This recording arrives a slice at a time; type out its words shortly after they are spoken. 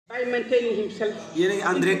by maintaining himself. yéen a ngi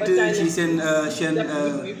en direct ci seen chaîne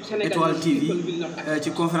Étoile TV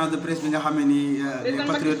ci conférence de presse bi nga xam ne ni les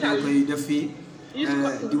patriotes ñoo koy def fii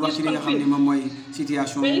di wax ci li nga xam ne moom mooy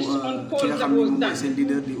situation ci nga xam ne moom mooy seen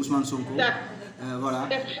leader di Ousmane Sonko. voilà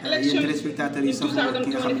yéen téléspectateurs yi sax ki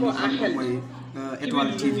nga xam ne moom mooy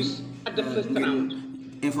Étoile TV ngeen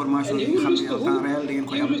information yi nga xam ne en temps réel da ngeen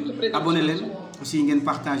koy am abonné leen aussi ngeen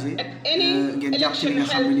partagé ngeen jàpp ci li nga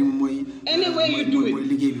xam ne ni moom mooy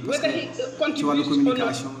liggéey bi parce que ci wàllu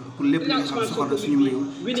communication pour lépp li nga xam soxal na suñu réew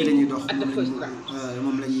ci la ñuy dox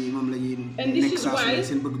moom la ñuy nekk saa su ne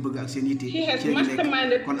seen bëgg-bëgg ak seen yitte ci la ñuy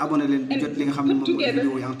nekk kon abonné leen di jot li nga xam ne moom mooy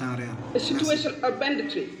vidéo yi en temps réel. A situation of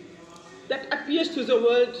banditry that appears to the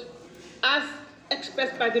world as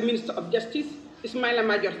expressed by the Minister of Justice, Ismaïla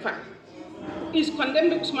Madior Fall, is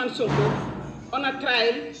condemned Ousmane Sonko on a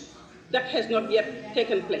trial that has not yet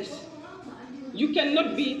taken place. You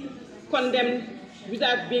cannot be condemned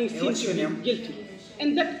without being seen to be guilty.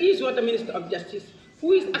 And that is what the Minister of Justice,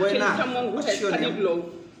 who is actually someone who has studied law,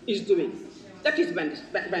 is doing. That is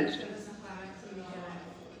banditry.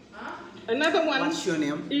 Another one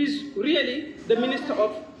is really the Minister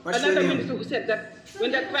who said that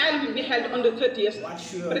when the trial will be held on the 30th,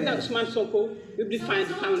 President Ousmane Sonko will be found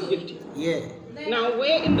guilty. Yeah. Now,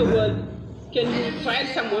 where in the world can you trial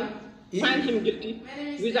someone, find him guilty,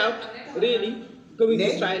 without really going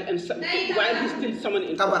to trial and while he's still someone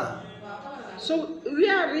in court? So we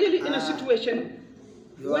are really in a situation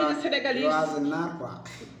where the Senegalese,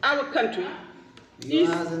 our country, is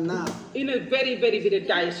in a very, very, very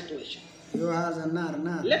dire situation.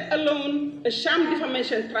 Let alone a sham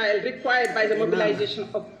defamation trial required by the mobilization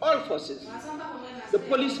of all forces, the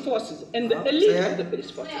police forces and the elite of the police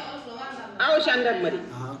forces, our gendarmerie,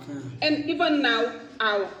 and even now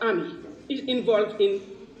our army is involved in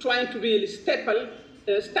trying to really stample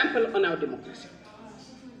on our democracy.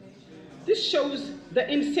 This shows the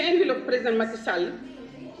insane will of President Macky Sall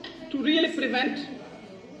to really prevent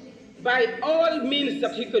by all means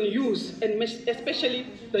that he can use, and especially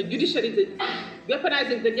the judiciary,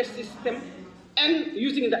 weaponizing the justice system and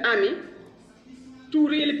using the army to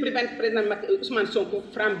really prevent President Ousmane Sonko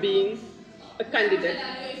from being a candidate,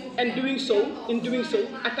 and in doing so,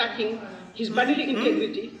 attacking his bodily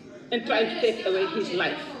integrity and trying to take away his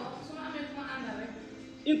life,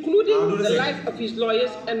 including the life of his lawyers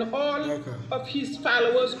and all of his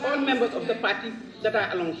followers, all members of the party that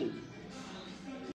are along him.